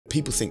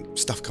people think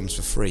stuff comes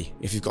for free.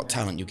 If you've got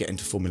talent, you'll get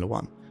into Formula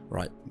One,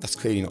 right? That's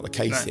clearly not the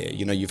case here.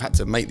 You know, you've had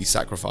to make these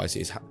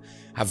sacrifices,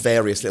 have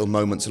various little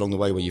moments along the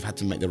way where you've had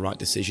to make the right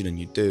decision, and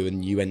you do,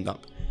 and you end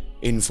up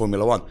in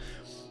Formula One.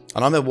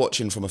 And I remember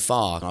watching from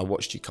afar, and I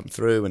watched you come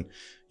through, and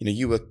you know,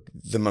 you were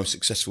the most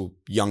successful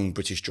young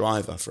British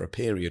driver for a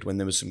period when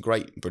there was some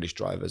great British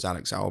drivers.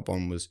 Alex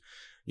Albon was,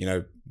 you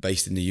know,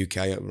 based in the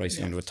UK,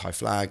 racing under a Thai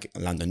flag.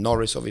 Lando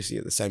Norris, obviously,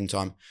 at the same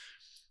time.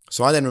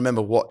 So I then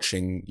remember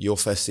watching your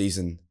first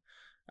season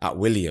at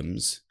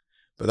Williams,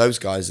 but those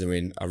guys are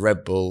in a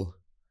Red Bull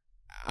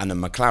and a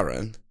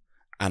McLaren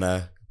and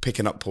are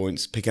picking up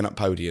points, picking up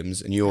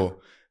podiums, and you're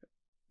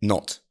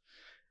not.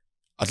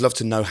 I'd love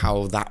to know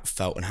how that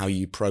felt and how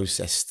you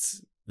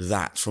processed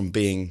that from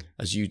being,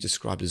 as you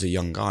described, as a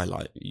young guy,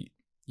 like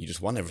you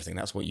just won everything.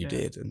 That's what you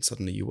did, and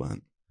suddenly you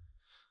weren't.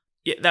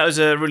 Yeah, that was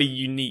a really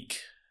unique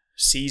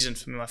season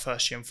for me, my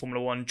first year in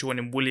Formula One,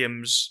 joining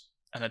Williams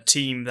and a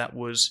team that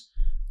was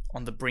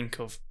on the brink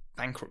of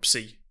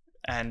bankruptcy.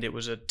 And it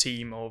was a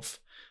team of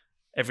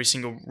every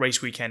single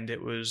race weekend,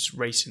 it was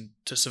racing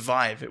to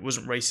survive. It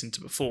wasn't racing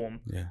to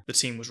perform. Yeah. The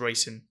team was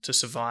racing to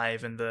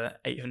survive, and the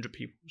 800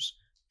 people's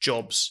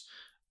jobs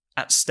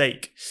at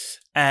stake.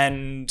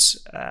 And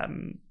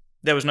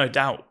there was no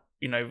doubt,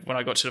 you know, when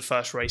I got to the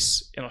first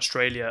race in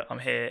Australia, I'm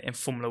here in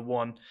Formula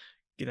One,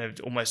 you know,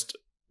 almost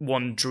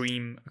one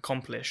dream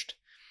accomplished,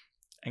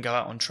 and go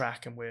out on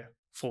track and we're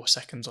 4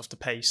 seconds off the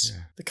pace.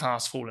 Yeah. The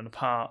car's falling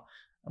apart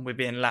and we're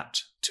being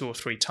lapped 2 or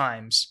 3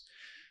 times.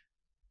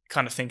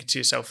 Kind of thinking to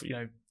yourself, you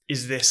know,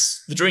 is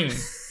this the dream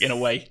in a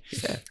way?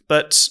 Yeah.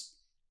 But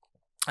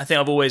I think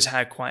I've always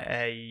had quite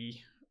a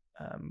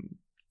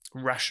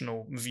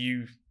rational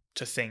view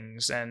to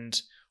things.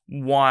 And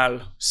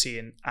while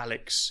seeing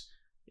Alex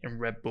in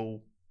Red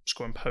Bull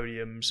scoring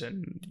podiums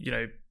and, you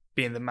know,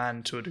 being the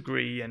man to a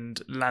degree,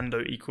 and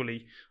Lando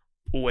equally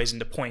always in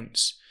the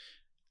points,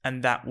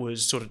 and that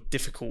was sort of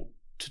difficult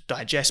to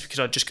digest because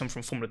I'd just come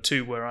from Formula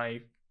 2 where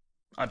I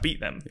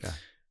beat them. Yeah.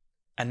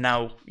 And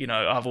now, you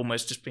know, I've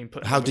almost just been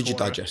put in How the did you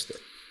corner. digest it?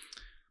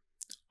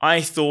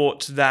 I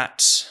thought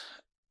that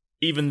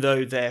even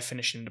though they're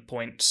finishing the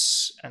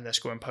points and they're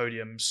scoring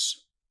podiums,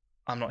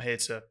 I'm not here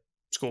to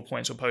score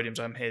points or podiums.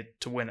 I'm here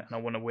to win it, and I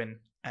want to win.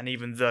 And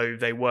even though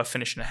they were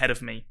finishing ahead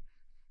of me,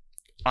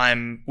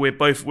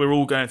 we're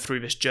all going through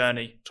this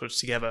journey towards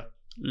together,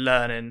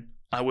 learning.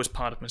 I was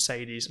part of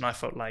Mercedes, and I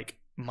felt like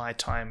my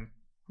time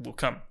will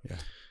come. Yeah.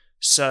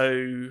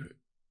 So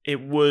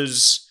it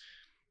was,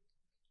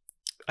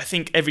 I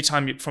think every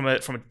time from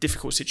a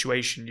difficult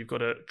situation, you've got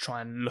to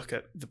try and look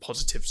at the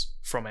positives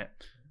from it.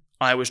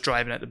 I was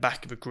driving at the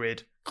back of a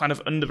grid, kind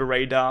of under the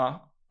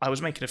radar. I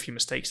was making a few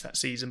mistakes that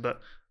season, but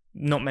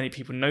not many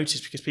people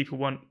noticed because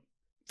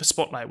the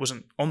spotlight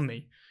wasn't on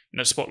me. You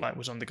know, the spotlight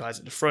was on the guys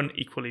at the front.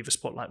 Equally, the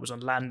spotlight was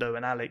on Lando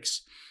and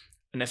Alex.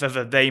 And if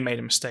ever they made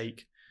a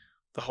mistake,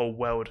 the whole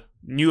world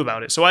knew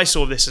about it. So I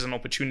saw this as an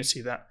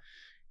opportunity that,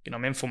 you know,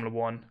 I'm in Formula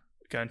One,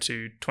 going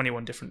to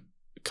 21 different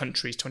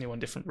countries, 21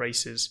 different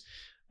races,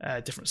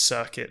 different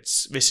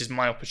circuits. This is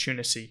my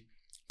opportunity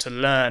to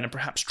learn and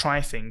perhaps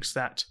try things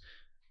that,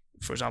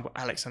 for example,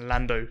 Alex and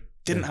Lando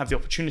didn't have the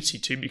opportunity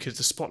to because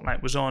the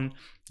spotlight was on.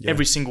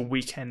 Every single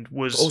weekend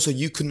was... But also,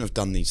 you couldn't have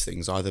done these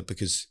things either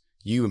because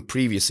you in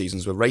previous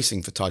seasons were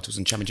racing for titles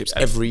and championships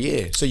every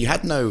year. So you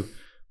had no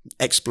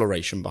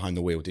exploration behind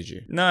the wheel, did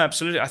you? No,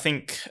 absolutely. I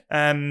think,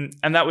 and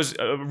that was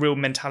a real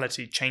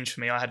mentality change for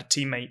me. I had a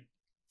teammate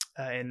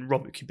in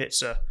Robert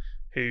Kubica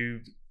who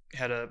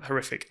had a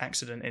horrific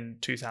accident in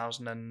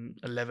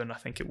 2011, I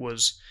think it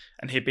was,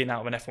 and he'd been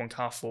out of an F1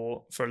 car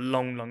for a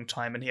long, long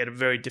time, and he had a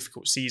very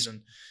difficult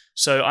season.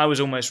 So I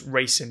was almost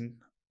racing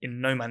in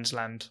no man's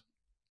land.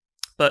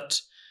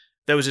 But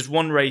there was this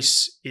one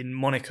race in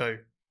Monaco.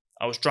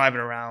 I was driving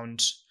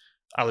around.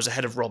 I was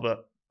ahead of Robert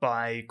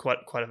by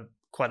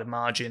quite a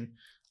margin.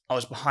 I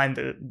was behind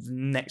the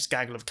next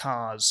gaggle of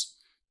cars.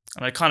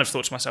 And I kind of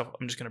thought to myself,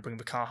 I'm just going to bring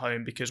the car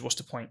home because what's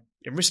the point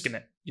in risking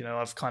it? You know,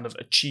 I've kind of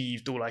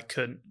achieved all I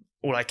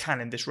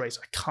can in this race.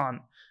 I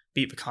can't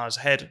beat the cars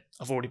ahead.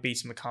 I've already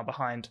beaten the car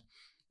behind.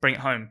 Bring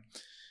it home.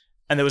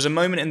 And there was a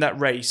moment in that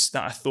race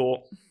that I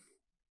thought,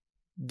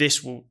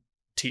 this will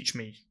teach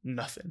me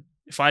nothing.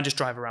 If I just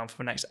drive around for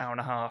the next hour and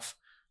a half,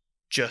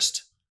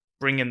 just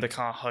bringing the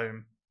car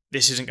home,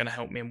 this isn't going to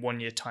help me in 1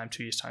 year's time,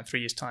 2 years' time, 3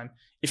 years' time.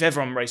 If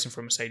ever I'm racing for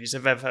a Mercedes,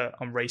 if ever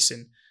I'm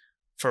racing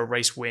for a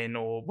race win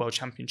or world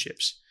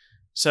championships.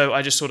 So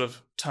I just sort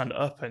of turned it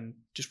up and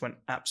just went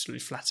absolutely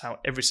flat out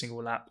every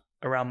single lap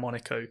around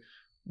Monaco,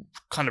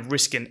 kind of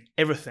risking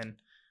everything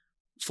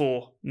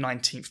for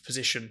 19th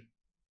position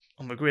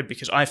on the grid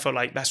because I felt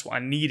like that's what I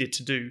needed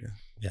to do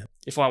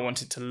if I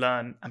wanted to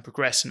learn and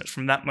progress. And it's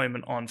from that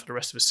moment on for the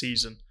rest of the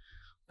season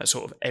that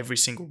sort of every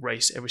single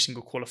race, every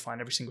single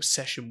qualifying, every single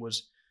session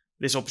was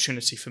this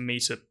opportunity for me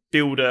to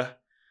build a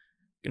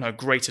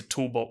greater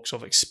toolbox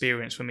of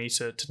experience for me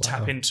to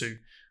tap into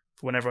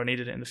for whenever I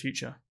needed it in the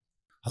future.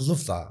 I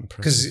love that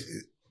because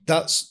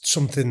that's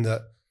something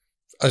that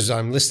as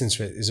I'm listening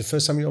to it, is the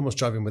first time you're almost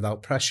driving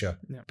without pressure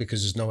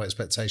because there's no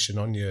expectation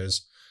on you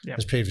as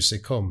previously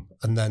come.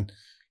 And then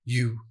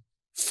you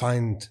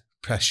find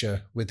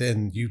pressure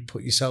within, you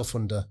put yourself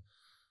under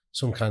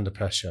some kind of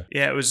pressure.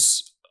 Yeah,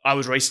 I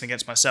was racing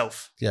against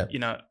myself. Yeah. You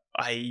know,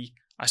 I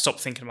stopped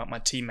thinking about my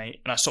teammate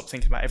and I stopped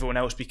thinking about everyone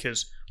else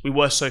because we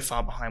were so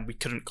far behind, we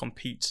couldn't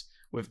compete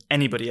with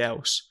anybody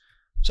else.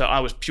 So I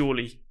was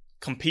purely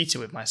competing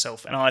with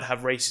myself, and I'd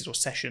have races or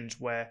sessions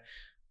where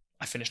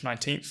I finished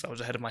 19th. I was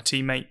ahead of my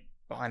teammate,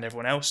 behind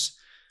everyone else.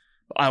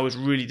 But I was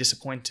really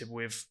disappointed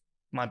with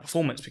my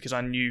performance because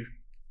I knew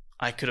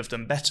I could have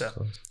done better.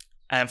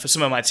 And for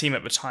some of my team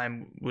at the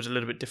time, it was a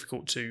little bit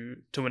difficult to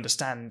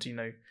understand. You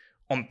know,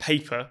 on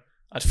paper,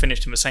 I'd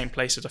finished in the same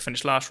place as I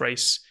finished last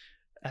race,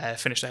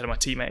 finished ahead of my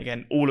teammate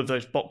again. All of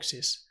those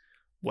boxes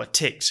were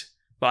ticked,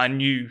 but I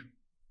knew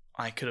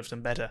I could have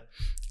done better.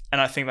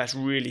 And I think that's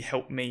really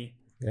helped me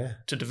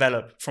to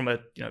develop from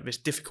this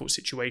difficult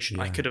situation.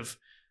 I could have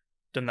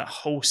done that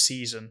whole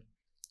season,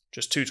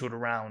 just two-tooled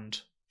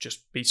around,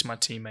 just beating my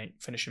teammate,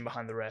 finishing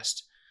behind the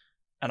rest.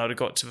 And I'd have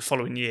got to the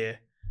following year.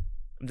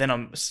 Then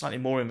I'm slightly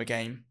more in the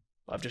game,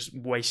 but I've just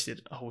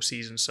wasted a whole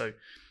season. So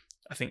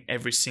I think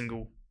every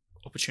single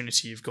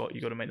opportunity you've got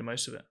to make the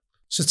most of it.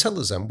 So tell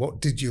us then, what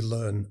did you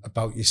learn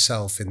about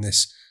yourself in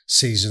this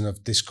season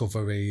of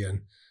discovery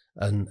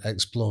and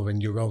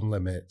exploring your own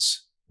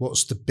limits?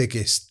 What's the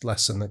biggest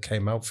lesson that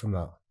came out from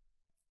that?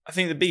 I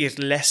think the biggest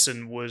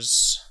lesson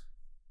was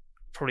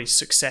probably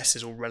success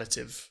is all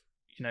relative.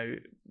 You know,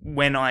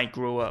 when I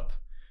grew up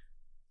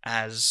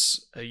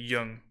as a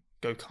young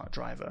go-kart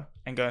driver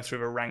and going through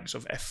the ranks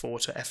of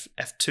F4 to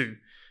F2,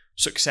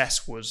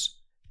 success was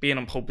being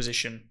on pole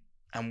position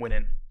and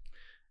winning.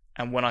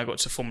 And when I got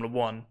to Formula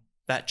One,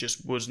 that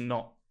just was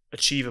not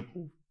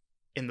achievable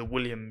in the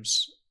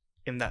Williams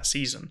in that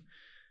season.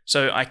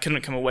 So I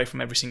couldn't come away from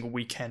every single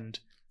weekend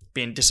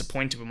being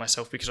disappointed with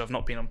myself because I've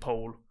not been on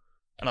pole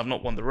and I've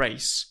not won the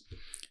race.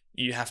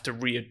 You have to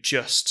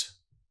readjust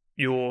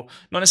not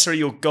necessarily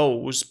your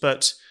goals,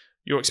 but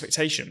your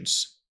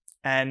expectations.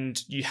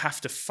 And you have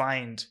to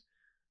find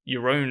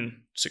your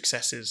own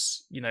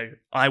successes. You know,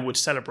 I would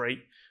celebrate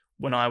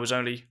when I was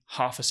only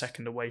half a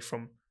second away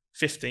from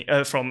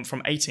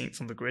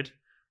 18th on the grid,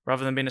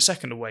 rather than being a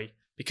second away,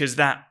 because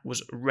that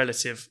was a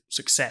relative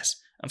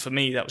success. And for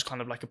me, that was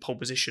kind of like a pole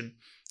position.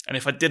 And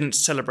if I didn't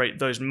celebrate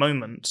those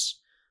moments,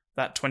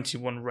 that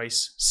 21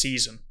 race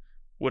season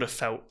would have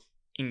felt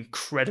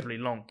incredibly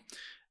long.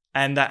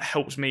 And that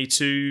helped me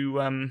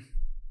to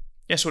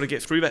sort of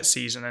get through that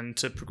season and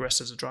to progress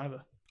as a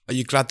driver. Are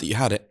you glad that you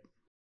had it?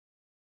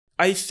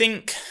 I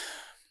think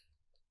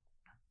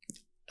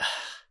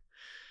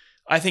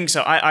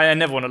so. I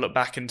never want to look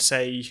back and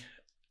say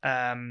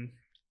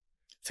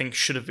things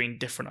should have been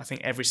different. I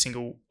think every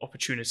single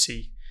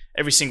opportunity,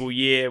 every single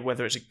year,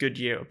 whether it's a good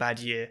year or a bad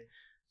year,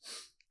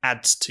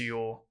 adds to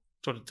your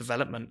sort of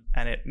development,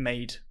 and it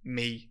made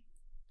me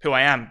who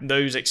I am.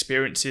 Those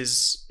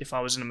experiences, if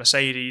I was in a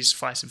Mercedes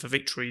fighting for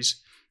victories,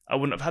 I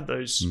wouldn't have had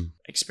those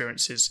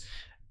experiences.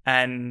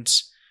 And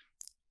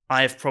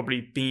I've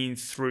probably been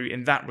through,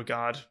 in that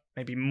regard,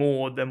 maybe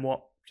more than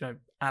what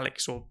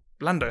Alex or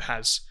Lando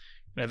has.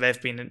 Lando's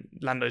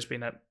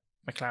been at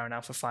McLaren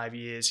now for 5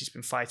 years. He's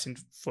been fighting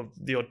for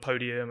the odd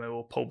podium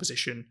or pole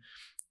position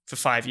for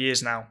 5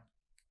 years now,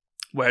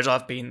 whereas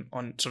I've been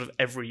on sort of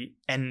every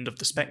end of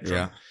the spectrum.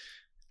 Yeah.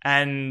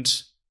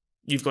 And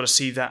you've got to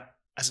see that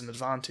as an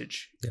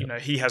advantage. Yeah.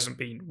 He hasn't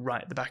been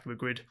right at the back of the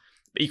grid,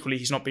 but equally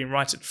he's not been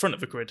right at the front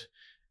of the grid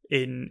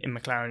in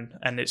McLaren,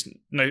 and it's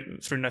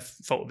through no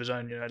fault of his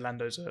own.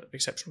 Lando's an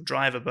exceptional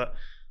driver, but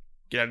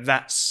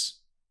that's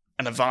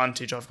an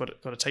advantage I've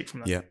got to take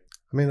from that. Yeah,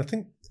 I mean, I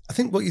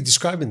think what you're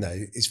describing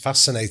there is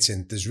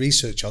fascinating. There's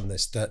research on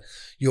this that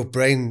your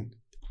brain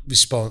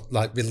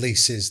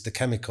releases the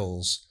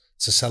chemicals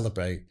to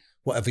celebrate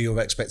whatever your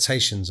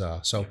expectations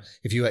are. So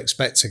if you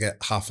expect to get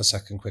half a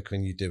second quicker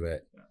when you do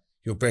it,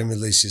 your brain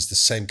releases the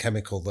same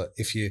chemical that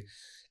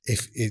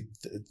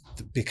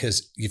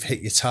because you've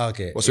hit your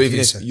target. Well, so even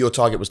if your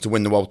target was to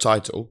win the world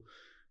title,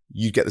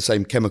 you get the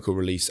same chemical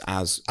release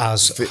as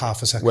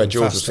half a second where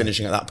George faster. Was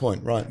finishing at that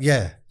point, right?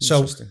 Yeah.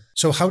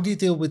 So how do you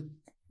deal with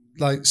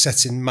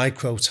setting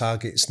micro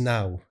targets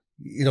now?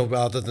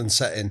 Rather than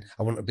setting,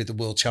 I want to be the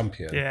world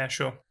champion. Yeah,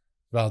 sure.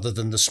 Rather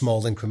than the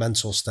small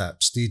incremental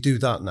steps. Do you do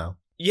that now?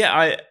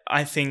 Yeah,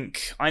 I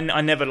think I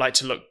never like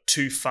to look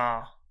too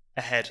far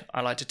ahead.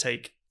 I like to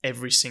take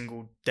every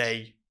single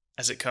day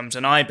as it comes.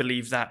 And I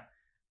believe that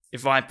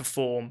if I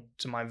perform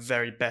to my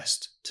very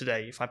best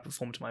today, if I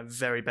perform to my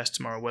very best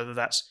tomorrow, whether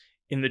that's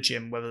in the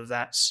gym, whether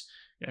that's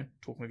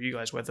talking with you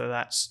guys, whether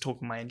that's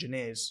talking to my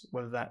engineers,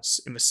 whether that's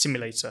in the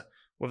simulator,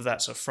 whether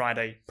that's a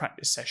Friday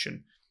practice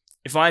session,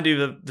 if I do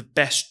the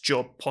best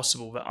job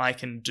possible that I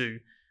can do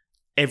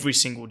every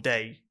single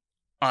day,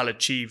 I'll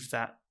achieve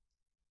that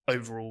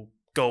overall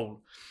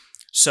goal.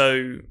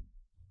 So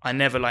I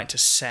never like to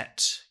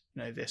set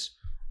this.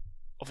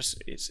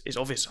 Obviously, it's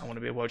obvious I want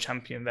to be a world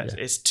champion.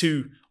 It's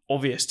too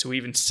obvious to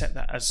even set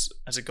that as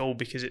a goal,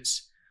 because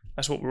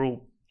that's what we're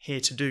all here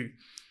to do.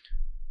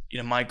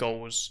 my goal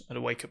was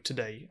to wake up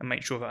today and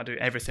make sure that I do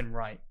everything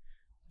right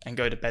and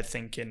go to bed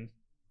thinking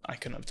I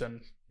couldn't have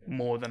done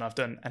more than I've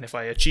done. And if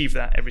I achieve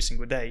that every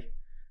single day,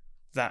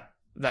 that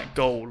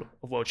goal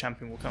of world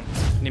champion will come.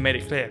 And he made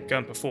it clear, go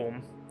and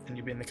perform and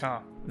you'll be in the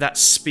car. That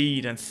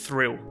speed and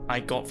thrill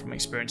I got from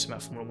experiencing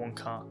that Formula 1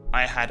 car,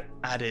 I had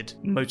added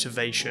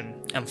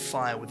motivation and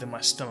fire within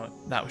my stomach.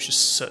 That was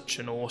just such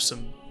an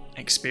awesome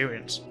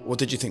experience. What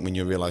did you think when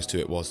you realised who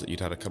it was that you'd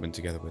had a coming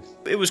together with?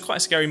 It was quite a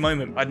scary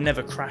moment. I'd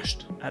never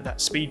crashed at that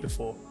speed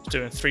before. I was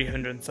doing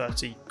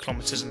 330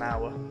 kilometers an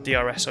hour,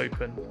 DRS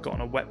open, got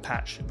on a wet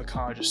patch, and the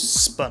car just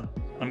spun.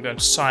 I'm going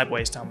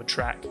sideways down the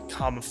track,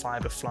 carbon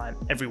fibre flying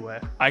everywhere.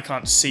 I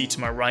can't see to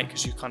my right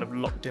because you're kind of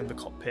locked in the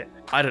cockpit.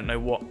 I don't know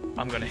what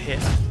I'm going to hit.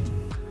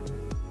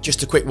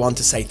 Just a quick one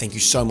to say thank you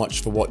so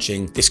much for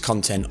watching this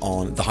content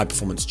on the High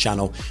Performance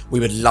channel.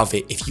 We would love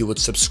it if you would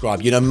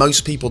subscribe.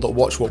 Most people that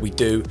watch what we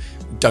do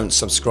don't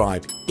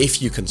subscribe.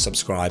 If you can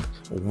subscribe,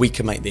 we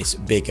can make this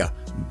bigger,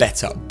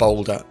 better,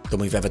 bolder than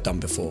we've ever done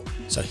before.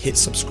 So hit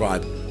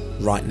subscribe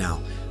right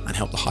now and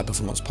help the High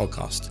Performance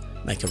podcast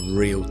make a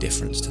real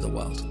difference to the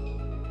world.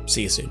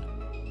 See you soon.